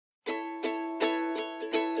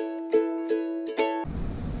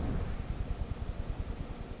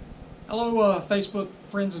Hello, Facebook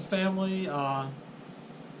friends and family.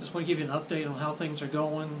 Just want to give you an update on how things are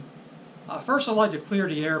going. First, I'd like to clear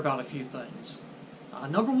the air about a few things.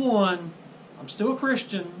 Number one, I'm still a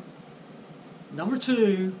Christian. Number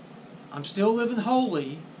two, I'm still living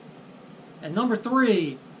holy. And number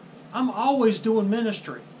three, I'm always doing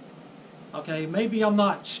ministry. Okay, maybe I'm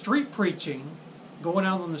not street preaching, going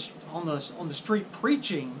out on the street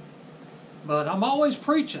preaching, but I'm always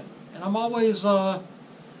preaching, and I'm always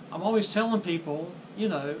telling people,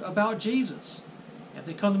 about Jesus. If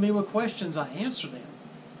they come to me with questions, I answer them.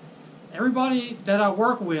 Everybody that I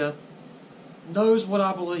work with knows what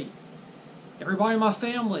I believe. Everybody in my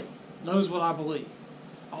family knows what I believe.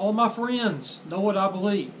 All of my friends know what I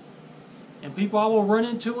believe. And people I will run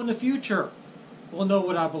into in the future will know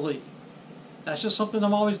what I believe. That's just something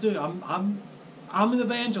I'm always doing. I'm an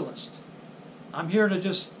evangelist. I'm here to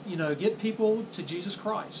just, get people to Jesus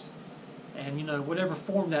Christ. And, whatever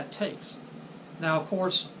form that takes. Now, of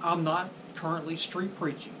course, I'm not currently street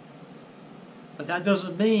preaching. But that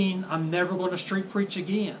doesn't mean I'm never going to street preach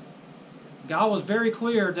again. God was very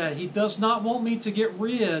clear that He does not want me to get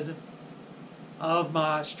rid of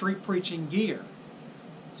my street preaching gear.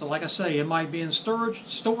 So like I say, it might be in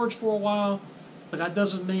storage for a while, but that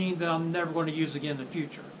doesn't mean that I'm never going to use it again in the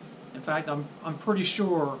future. In fact, I'm pretty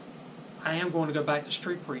sure I am going to go back to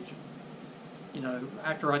street preaching.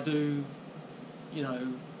 After I do,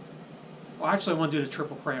 well, actually I want to do the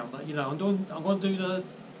Triple Crown, but I'm going to do the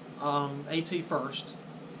AT first,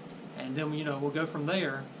 and then we'll go from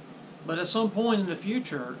there. But at some point in the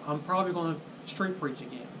future, I'm probably going to street preach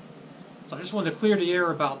again. So I just wanted to clear the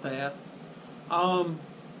air about that.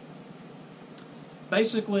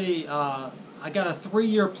 Basically, I got a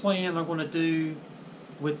 3-year plan I'm going to do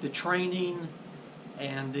with the training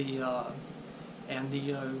and the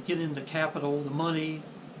getting the capital, the money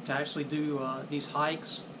to actually do these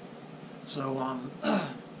hikes. So I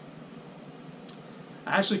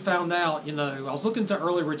actually found out, I was looking to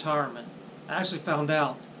early retirement. I actually found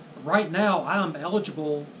out right now I am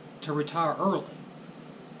eligible to retire early.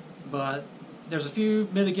 But there's a few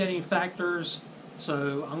mitigating factors,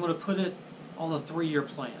 so I'm going to put it on a 3-year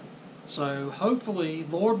plan. So hopefully,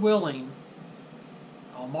 Lord willing,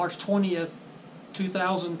 on March 20th,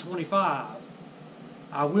 2025,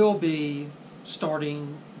 I will be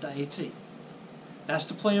starting the AT. That's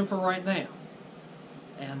the plan for right now.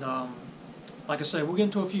 And like I say, we'll get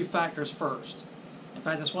into a few factors first. In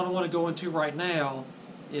fact, that's what I want to go into right now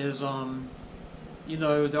is, there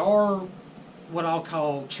are what I'll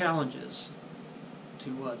call challenges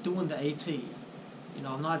to doing the AT.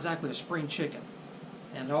 I'm not exactly a spring chicken.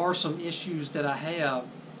 And there are some issues that I have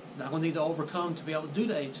that I'm going to need to overcome to be able to do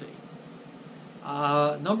the AT.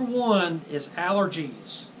 Number one is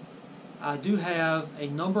allergies. I do have a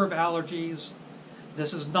number of allergies.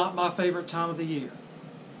 This is not my favorite time of the year.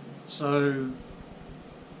 So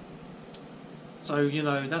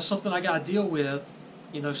that's something I got to deal with,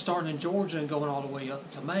 starting in Georgia and going all the way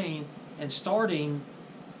up to Maine and starting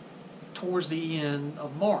towards the end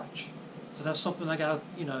of March. So that's something I got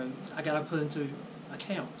to put into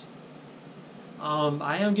account.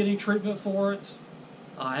 I am getting treatment for it.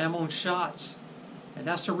 I am on shots. And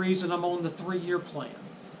that's the reason I'm on the 3-year plan.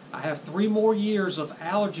 I have 3 more years of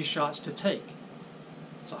allergy shots to take.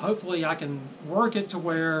 So hopefully I can work it to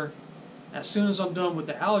where as soon as I'm done with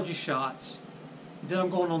the allergy shots, then I'm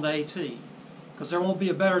going on the AT. Because there won't be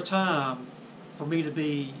a better time for me to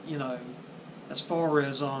be, as far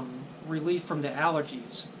as relief from the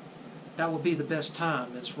allergies. That will be the best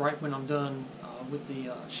time. It's right when I'm done with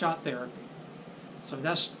the shot therapy. So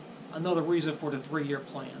that's another reason for the 3-year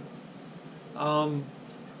plan.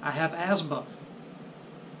 I have asthma,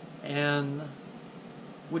 and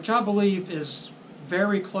which I believe is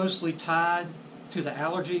very closely tied to the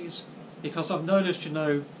allergies, because I've noticed,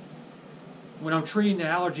 when I'm treating the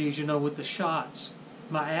allergies, with the shots,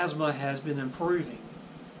 my asthma has been improving.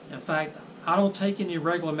 In fact, I don't take any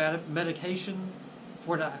regular medication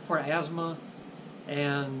for asthma,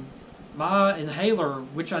 and my inhaler,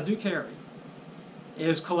 which I do carry,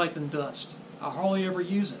 is collecting dust. I hardly ever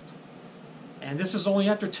use it. And this is only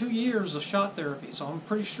after 2 years of shot therapy, so I'm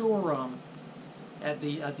pretty sure at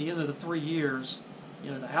the end of the 3 years,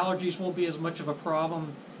 the allergies won't be as much of a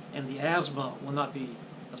problem, and the asthma will not be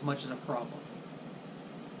as much as a problem.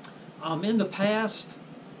 In the past,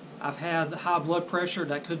 I've had high blood pressure.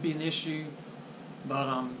 That could be an issue, but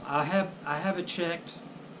I have it checked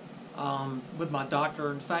with my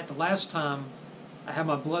doctor. In fact, the last time I had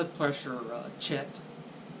my blood pressure checked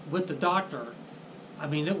with the doctor,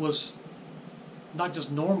 it was not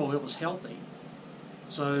just normal, it was healthy.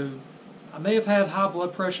 So I may have had high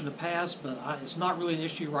blood pressure in the past, but it's not really an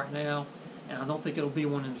issue right now, and I don't think it'll be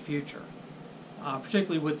one in the future.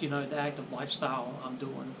 Particularly with the active lifestyle I'm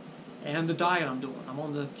doing, and the diet I'm doing. I'm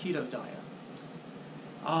on the keto diet.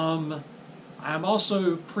 I'm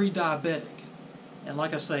also pre-diabetic, and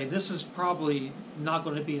like I say, this is probably not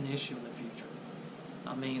going to be an issue in the future.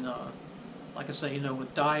 I mean, like I say,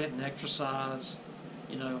 with diet and exercise,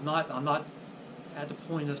 I'm not at the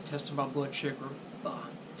point of testing my blood sugar. I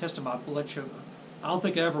don't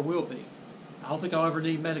think I ever will be. I don't think I'll ever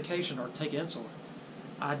need medication or take insulin.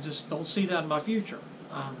 I just don't see that in my future.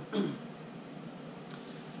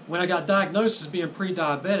 When I got diagnosed as being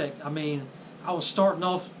pre-diabetic, I mean, I was starting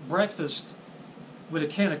off breakfast with a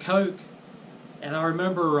can of Coke, and I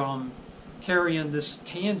remember carrying this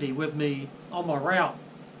candy with me on my route.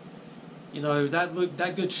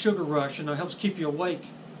 That good sugar rush, helps keep you awake.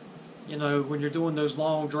 When you're doing those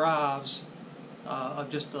long drives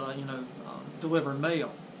of just delivering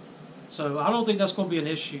mail. So I don't think that's going to be an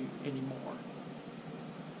issue anymore.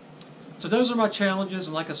 So those are my challenges,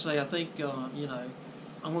 and like I say, I think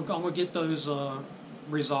I'm going to get those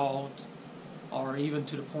resolved, or even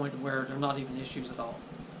to the point where they're not even issues at all.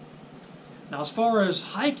 Now, as far as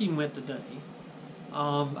hiking went today,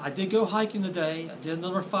 I did go hiking today. I did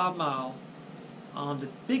another 5 mile. The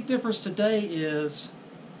big difference today is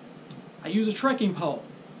I use a trekking pole,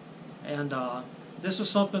 and this is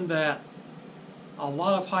something that a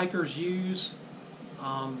lot of hikers use.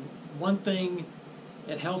 One thing,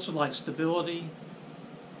 it helps with like stability.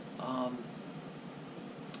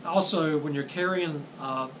 Also, when you're carrying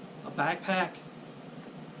a backpack,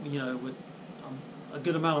 with a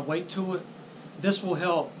good amount of weight to it, this will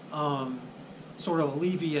help sort of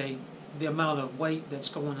alleviate the amount of weight that's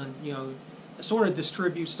going on. It sort of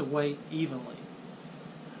distributes the weight evenly.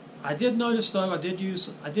 I did notice though, I did use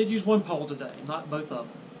one pole today, not both of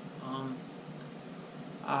them.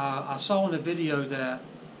 I saw in a video that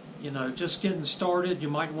just getting started, you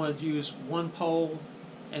might want to use one pole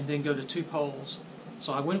and then go to 2 poles.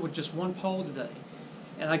 So I went with just one pole today,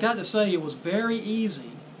 and I got to say it was very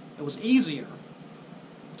easy. It was easier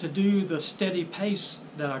to do the steady pace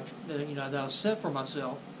that I set for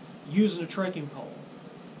myself using a trekking pole,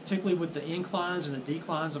 particularly with the inclines and the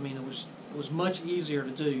declines. I mean, it was much easier to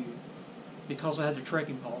do because I had the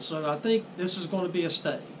trekking pole. So I think this is going to be a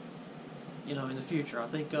stay, in the future. I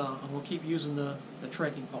think I'm going to keep using the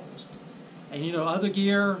trekking poles. And other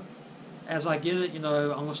gear, as I get it, I'm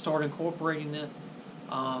going to start incorporating it.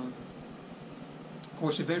 Of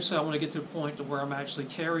course, eventually I want to get to the point to where I'm actually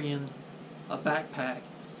carrying a backpack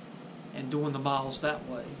and doing the miles that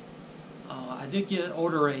way. I did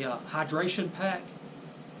order a hydration pack,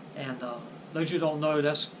 and those of you who don't know,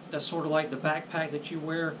 that's sort of like the backpack that you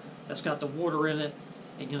wear. That's got the water in it,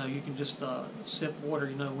 and you can just sip water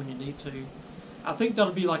when you need to. I think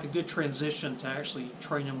that'll be like a good transition to actually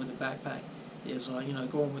training with the backpack, is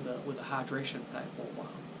going with a hydration pack for a while.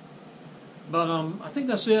 But I think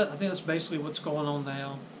that's it. I think that's basically what's going on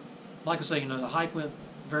now. Like I say, the hike went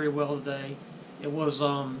very well today. It was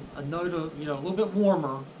a note of a little bit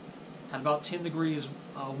warmer, had about 10 degrees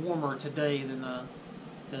warmer today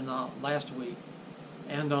than last week,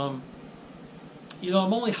 and I'm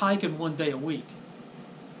only hiking 1 day a week,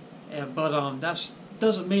 but that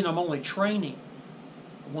doesn't mean I'm only training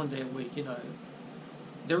 1 day a week.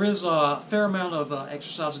 There is a fair amount of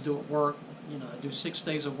exercise to do at work. I do 6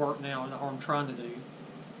 days of work now, or I'm trying to do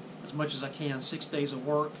as much as I can, 6 days of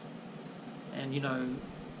work, and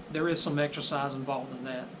there is some exercise involved in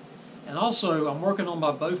that. And also, I'm working on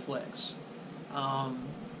my Bowflex. I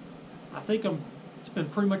think it's been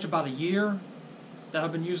pretty much about a year that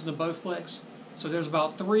I've been using the Bowflex. So there's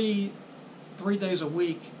about three days a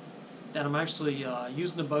week that I'm actually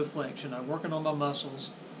using the Bowflex, working on my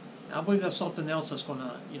muscles. And I believe that's something else that's going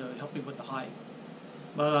to help me with the hike.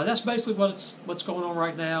 But that's basically what's going on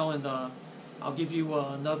right now, and I'll give you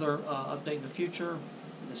another update in the future.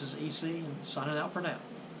 This is EC, and signing out for now.